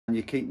and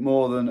you keep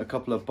more than a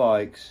couple of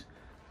bikes,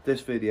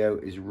 this video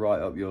is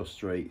right up your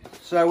street.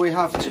 So we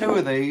have 2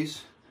 of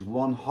these,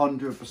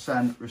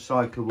 100%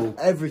 recyclable.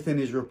 Everything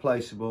is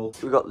replaceable.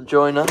 We've got the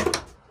joiner.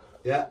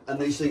 Yeah, and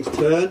these things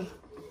turn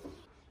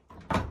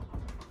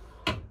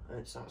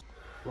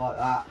like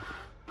that.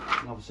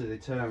 And obviously they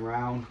turn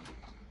round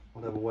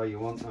whatever way you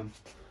want them.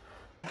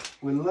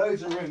 With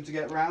loads of room to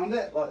get round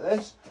it, like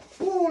this.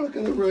 Oh, look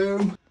at the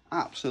room.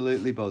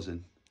 Absolutely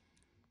buzzing.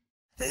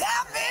 Let me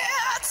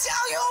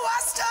tell you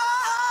a story.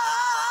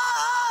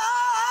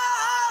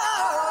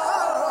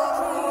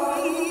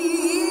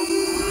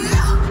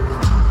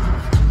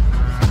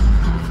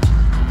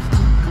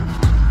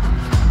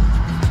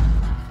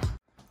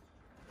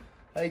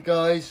 Hey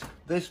guys,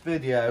 this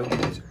video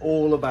is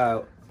all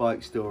about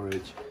bike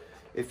storage.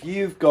 If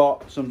you've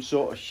got some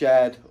sort of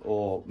shed,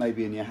 or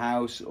maybe in your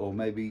house, or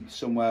maybe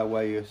somewhere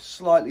where you're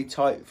slightly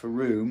tight for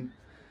room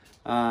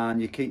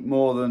and you keep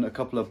more than a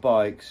couple of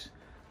bikes,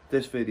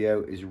 this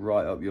video is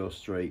right up your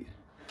street.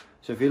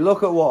 So if you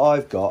look at what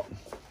I've got,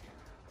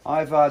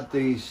 I've had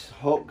these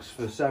hooks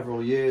for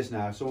several years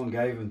now. Someone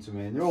gave them to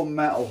me, and they're all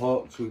metal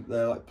hooks.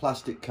 They're like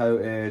plastic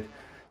coated,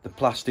 the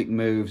plastic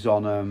moves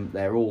on them,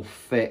 they're all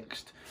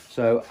fixed.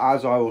 So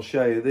as I will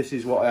show you, this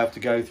is what I have to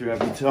go through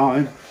every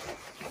time.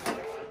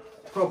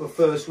 Proper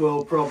first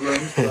world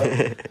problems.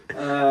 But,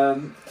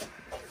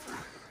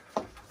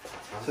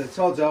 so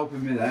Todd's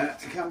helping me there.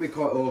 It can be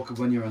quite awkward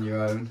when you're on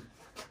your own.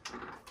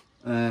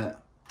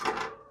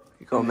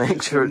 You've got to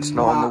make sure it's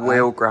not on the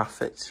wheel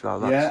graphics. Well,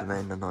 that's Yeah. the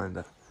main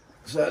annoying.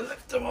 So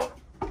lift them up.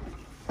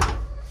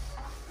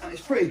 And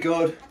it's pretty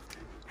good.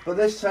 But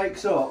this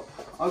takes up,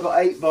 I've got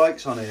 8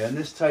 bikes on here, and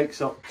this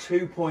takes up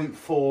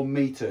 2.4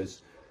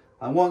 meters.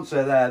 And once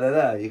they're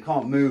there, you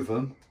can't move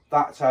them.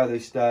 That's how they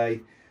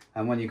stay.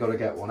 And when you've got to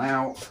get one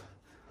out,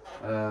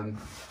 yeah,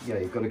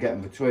 you've got to get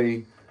them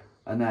between.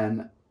 And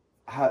then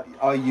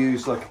I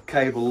use like a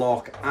cable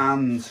lock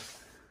and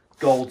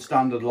gold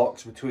standard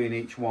locks between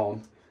each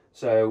one.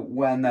 So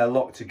when they're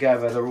locked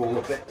together, they're all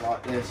a bit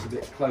like this, a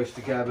bit close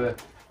together,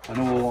 and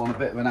all on a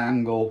bit of an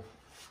angle.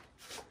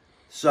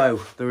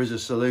 So there is a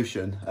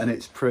solution, and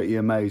it's pretty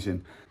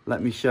amazing.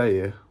 Let me show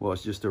you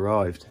what's just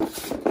arrived.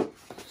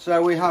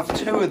 So we have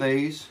 2 of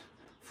these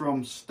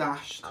from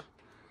Stashed.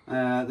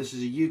 This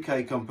is a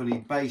UK company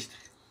based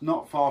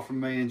not far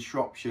from me in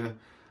Shropshire.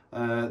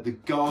 The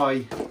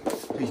guy,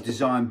 he's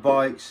designed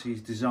bikes,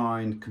 he's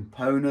designed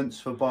components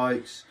for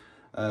bikes.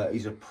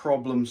 He's a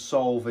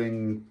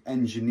problem-solving,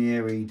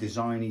 engineering,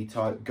 designy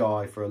type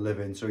guy for a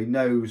living. So he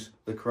knows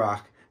the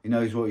crack, he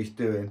knows what he's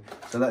doing.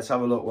 So let's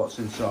have a look what's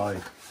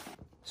inside.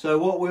 So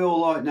what we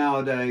all like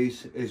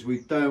nowadays is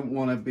we don't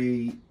want to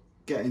be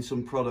getting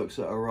some products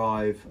that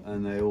arrive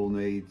and they all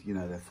need, you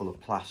know, they're full of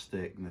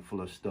plastic and they're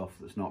full of stuff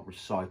that's not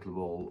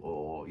recyclable,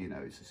 or, you know,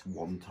 it's this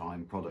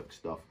one-time product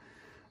stuff.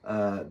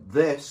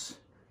 This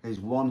is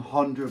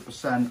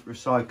 100%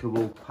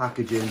 recyclable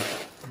packaging.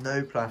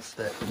 No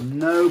plastic.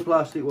 No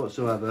plastic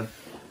whatsoever,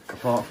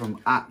 apart from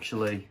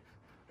actually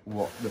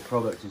what the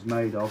product is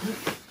made of.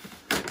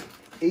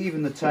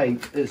 Even the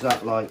tape is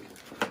that like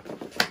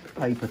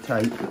paper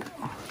tape.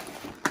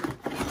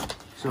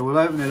 So we'll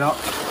open it up.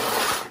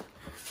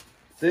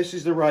 This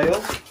is the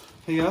rail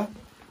here.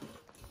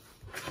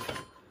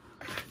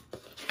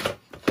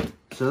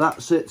 So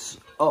that sits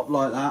up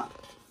like that.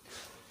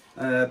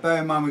 Bear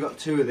in mind we've got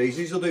 2 of these.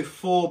 These will do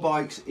 4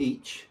 bikes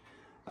each.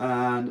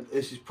 And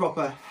this is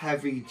proper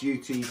heavy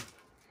duty,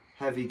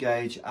 heavy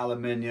gauge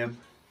aluminium.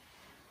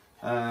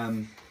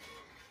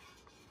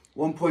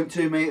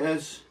 1.2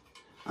 meters,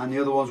 and the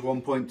other one's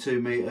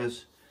 1.2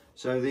 meters.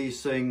 So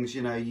these things,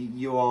 you know,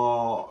 you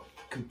are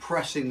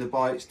compressing the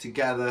bikes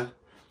together.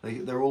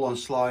 They're all on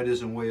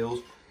sliders and wheels.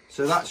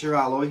 So that's your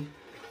alloy.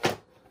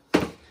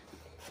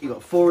 You've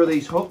got 4 of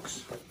these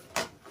hooks.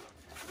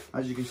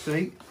 As you can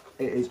see,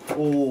 it is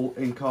all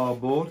in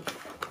cardboard.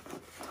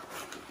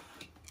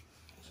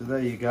 So there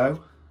you go.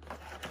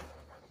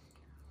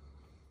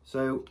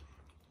 So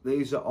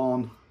these are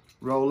on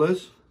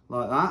rollers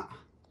like that.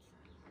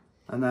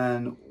 And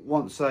then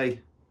once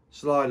they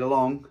slide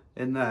along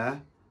in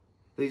there,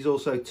 these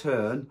also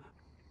turn.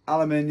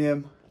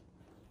 Aluminium,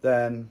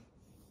 then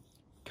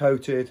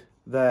coated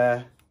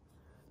there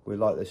with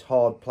like this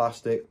hard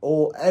plastic.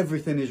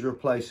 Everything is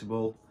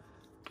replaceable.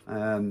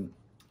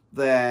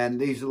 Then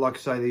these are, like I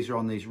say, these are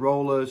on these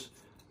rollers,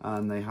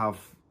 and they have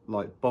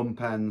like bump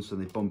ends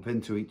and they bump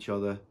into each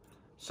other.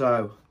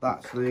 So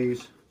that's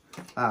these.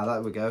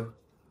 There we go.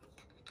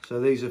 So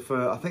these are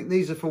for, I think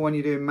these are for when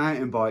you're doing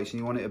mountain bikes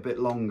and you want it a bit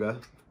longer,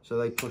 so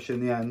they push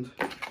in the end.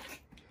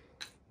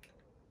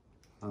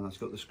 And that's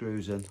got the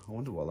screws in. I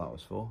wonder what that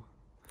was for.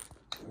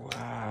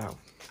 Wow.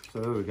 So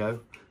there we go.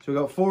 So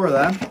we've got 4 of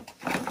them.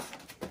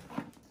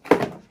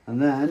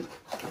 And then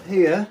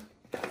here,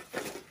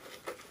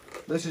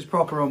 this is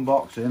proper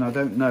unboxing. I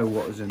don't know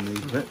what is in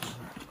these bits.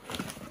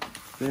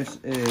 This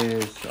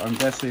is, I'm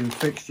guessing,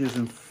 fixtures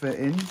and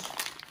fittings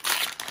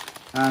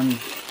and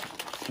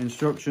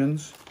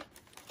instructions.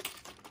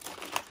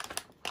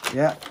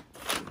 Yeah.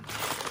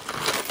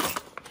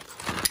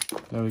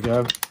 There we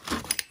go.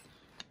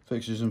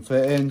 fixtures and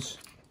fittings.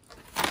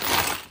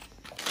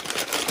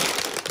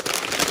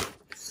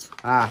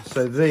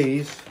 So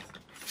these,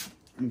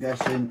 I'm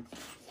guessing,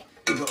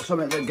 you've got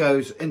something that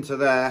goes into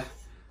there,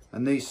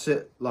 and these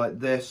sit like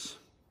this,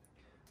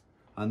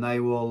 and they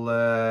will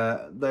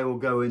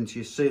go into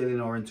your ceiling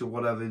or into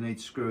whatever you need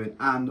to screw in,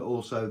 and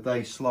also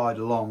they slide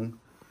along,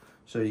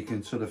 so you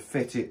can sort of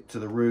fit it to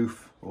the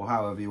roof, or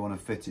however you want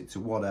to fit it to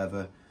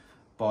whatever,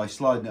 by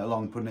sliding it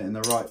along, putting it in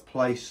the right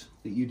place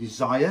that you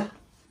desire.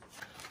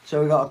 So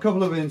we've got a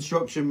couple of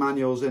instruction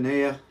manuals in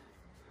here,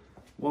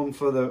 one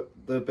for the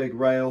big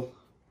rail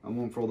and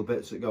one for all the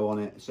bits that go on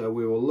it. So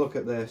we will look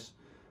at this,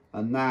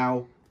 and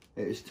now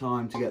it is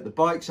time to get the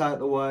bikes out of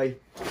the way,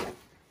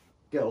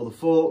 get all the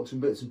forks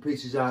and bits and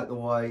pieces out of the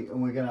way,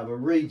 and we're going to have a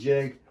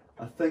rejig.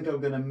 I think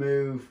I'm going to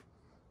move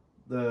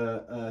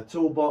the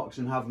toolbox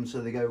and have them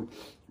so they go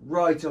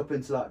right up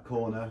into that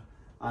corner,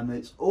 and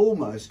it's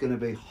almost going to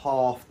be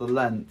half the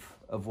length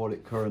of what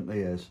it currently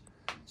is.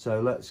 So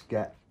let's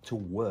get to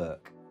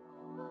work.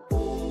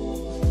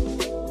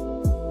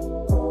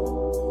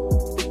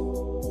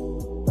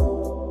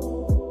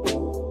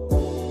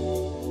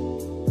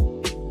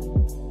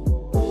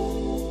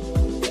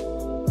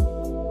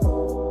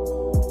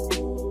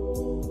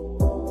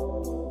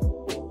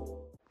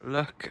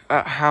 Look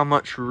at how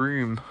much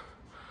room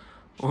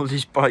all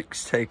these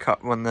bikes take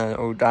up when they're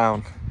all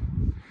down.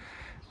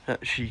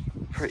 Actually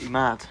pretty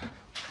mad.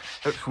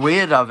 Looks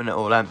weird having it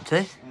all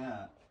empty.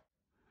 Yeah.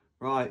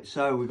 Right,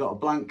 so we've got a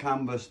blank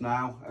canvas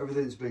now.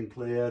 Everything's been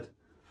cleared.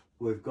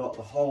 We've got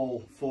the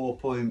whole 4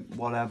 point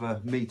whatever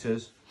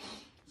meters.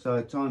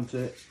 So time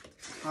to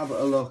have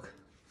a look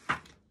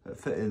at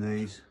fitting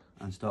these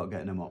and start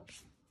getting them up.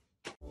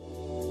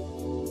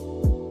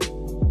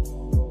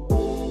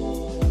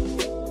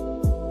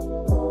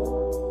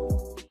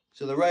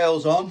 So the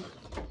rail's on.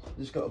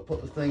 Just got to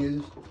put the thing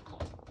in.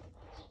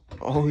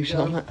 Oh, he's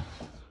on it.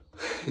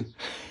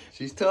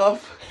 She's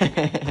tough. In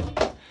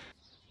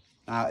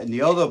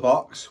the other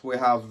box we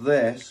have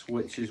this,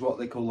 which is what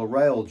they call a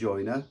rail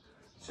joiner.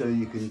 So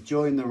you can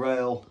join the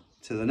rail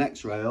to the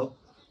next rail,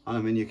 and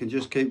I mean you can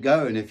just keep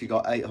going if you've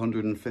got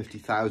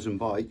 850,000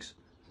 bikes.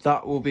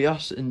 That will be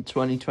us in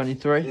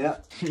 2023. Yeah.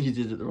 You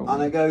did it the wrong way.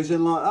 And it goes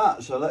in like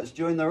that, so let's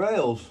join the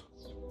rails.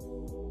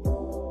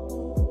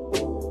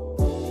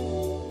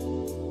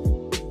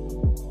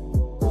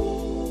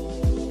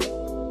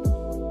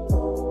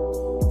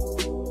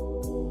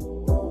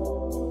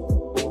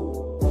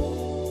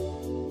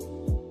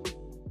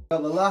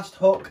 Got the last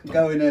hook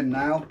going in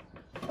now.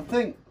 I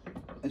think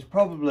it's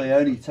probably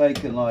only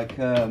taken like,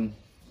 well,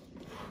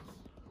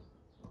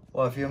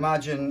 if you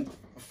imagine,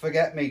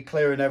 forget me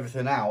clearing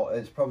everything out,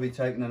 it's probably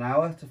taken an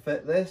hour to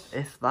fit this.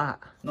 If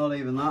that. Not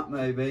even that,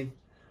 maybe.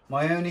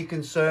 My only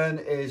concern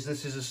is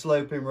this is a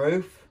sloping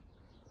roof,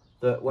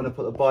 that when I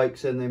put the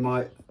bikes in, they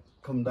might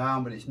come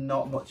down, but it's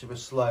not much of a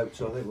slope,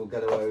 so I think we'll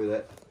get away with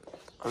it.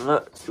 And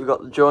look, we've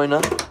got the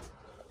joiner.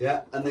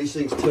 Yeah, and these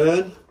things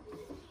turn.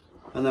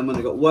 And then when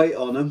they've got weight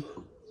on them,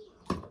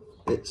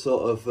 it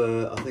sort of,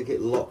 I think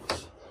it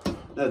locks.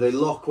 No, they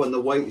lock when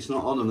the weight's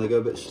not on them, they go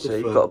a bit stiffer. So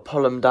you've got to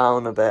pull them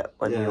down a bit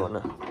when you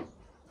want to.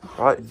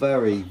 Right.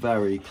 Very,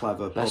 very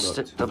clever product. Let's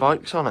stick the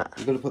bikes on it.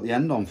 You've got to put the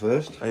end on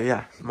first. Oh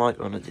yeah, might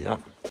want to do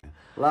that.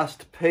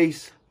 Last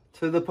piece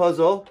to the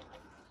puzzle.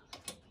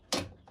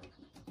 You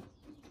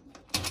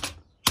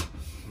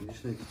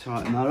just need to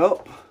tighten that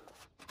up.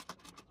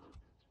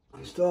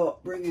 And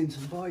start bringing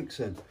some bikes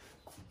in.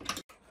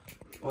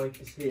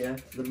 Bike is here,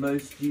 the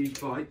most used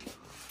bike,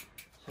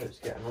 so it's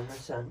getting on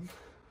this end,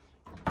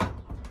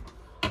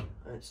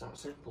 and it's that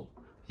simple.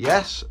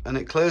 Yes, and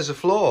it clears the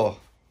floor.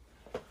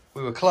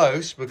 We were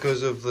close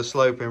because of the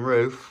sloping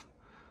roof.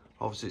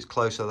 Obviously it's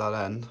close at that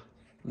end.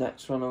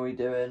 Next one, are we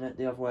doing it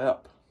the other way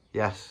up?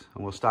 Yes,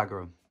 and we'll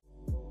stagger them.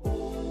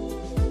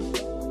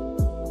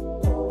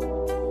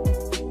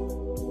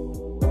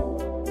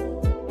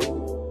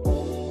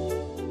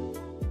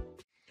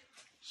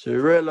 So we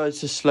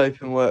realised the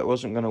sloping work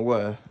wasn't going to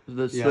work.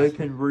 The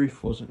sloping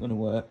roof wasn't going to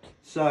work.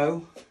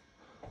 So,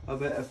 a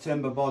bit of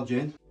timber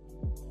bodging.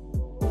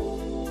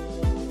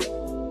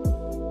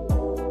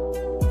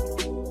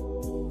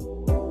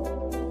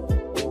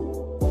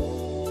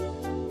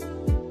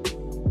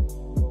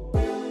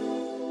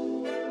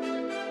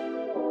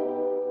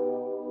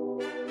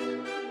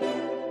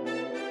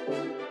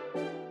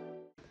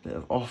 Bit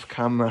of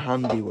off-camera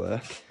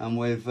handiwork. And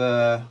we've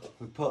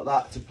put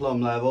that to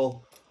plumb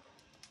level.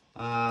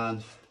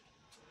 And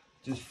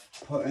just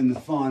put in the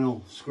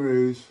final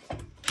screws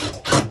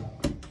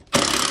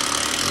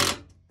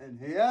in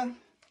here,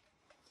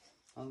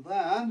 and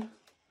then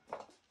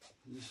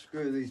just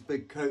screw these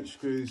big coach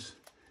screws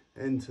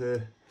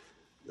into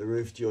the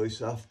roof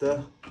joist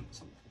after,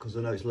 because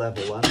I know it's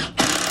level then.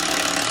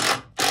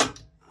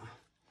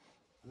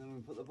 And then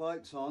we put the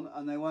bikes on,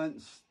 and they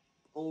won't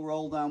all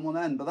roll down one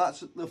end. But that's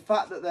the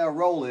fact that they're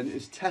rolling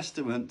is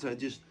testament to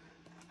just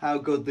how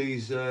good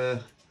these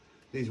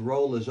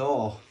rollers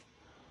are.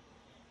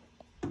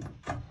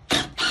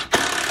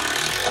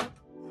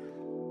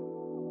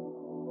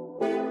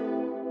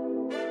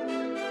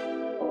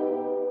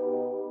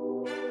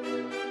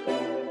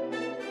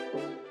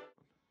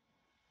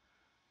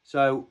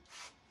 So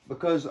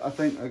because I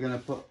think they're going to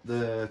put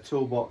the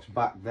toolbox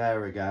back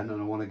there again and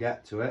I want to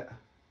get to it,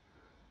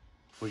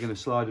 we're going to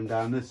slide them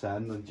down this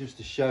end, and just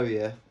to show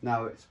you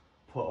now it's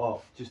put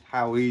up, just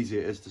how easy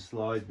it is to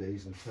slide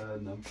these and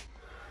turn them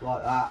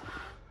like that.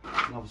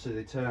 And obviously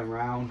they turn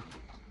around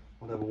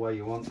whatever way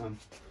you want them,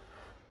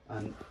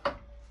 and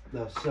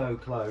they're so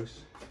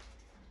close.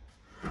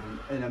 And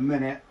in a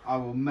minute I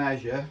will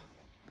measure,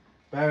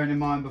 bearing in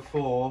mind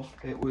before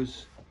it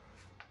was,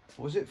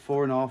 what was it,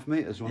 4.5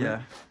 meters,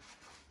 wasn't it?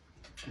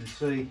 And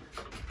see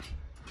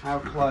how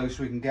close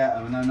we can get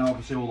them, and then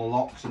obviously all the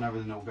locks and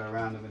everything will go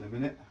around them in a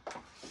minute,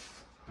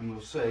 and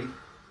we'll see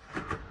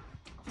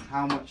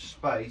how much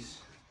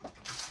space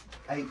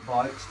 8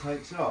 bikes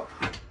takes up.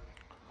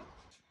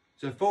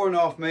 So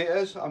 4.5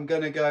 meters, I'm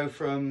going to go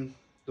from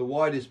the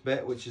widest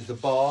bit, which is the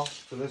bar,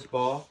 to this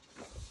bar.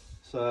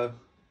 So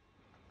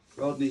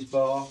Rodney's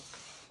bar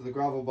to the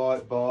gravel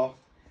bike bar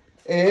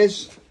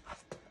is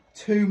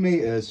 2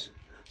 meters.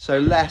 So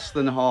less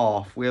than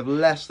half. We have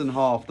less than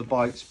half the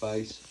bike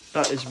space.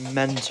 That is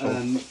mental.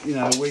 And you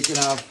know, we can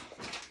have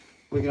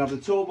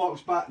the toolbox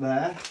back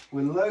there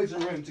with loads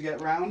of room to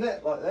get around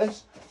it, like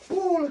this.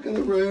 Oh, look at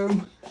the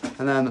room.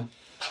 And then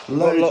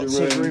lots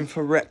of room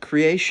for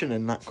recreation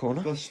in that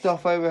corner. Got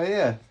stuff over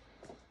here.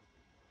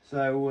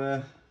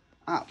 So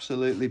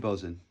absolutely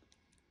buzzing.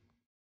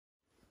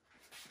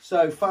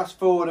 So fast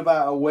forward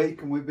about a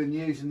week, and we've been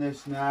using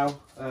this now.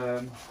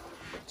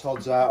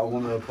 Todd's out on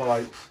one of the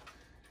bikes.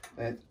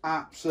 It's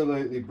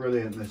absolutely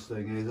brilliant, this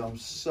thing is. I'm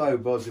so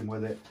buzzing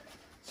with it.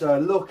 So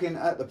looking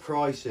at the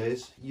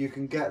prices, you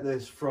can get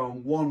this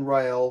from one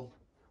rail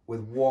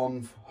with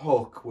one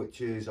hook, which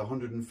is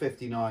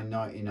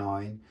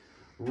 $159.99,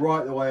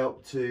 right the way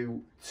up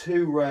to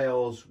 2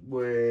 rails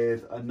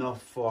with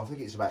enough for, I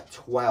think it's about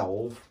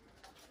 12,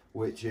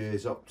 which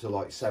is up to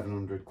like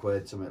 700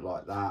 quid, something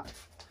like that.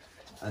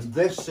 And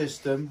this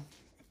system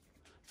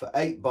for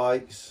 8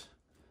 bikes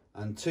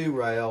and 2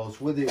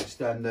 rails with the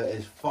extender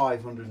is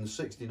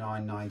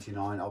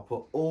 $569.99. I'll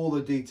put all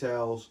the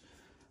details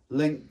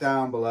linked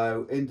down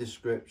below in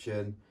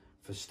description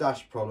for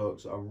Stash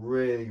products. I'm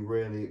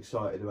really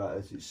excited about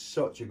this. It's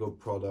such a good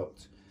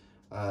product.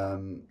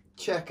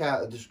 Check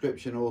out the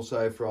description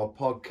also for our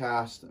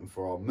podcast and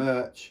for our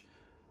merch.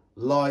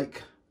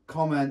 Like,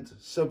 comment,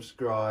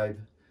 subscribe.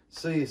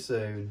 See you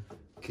soon.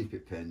 Keep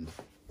it pinned.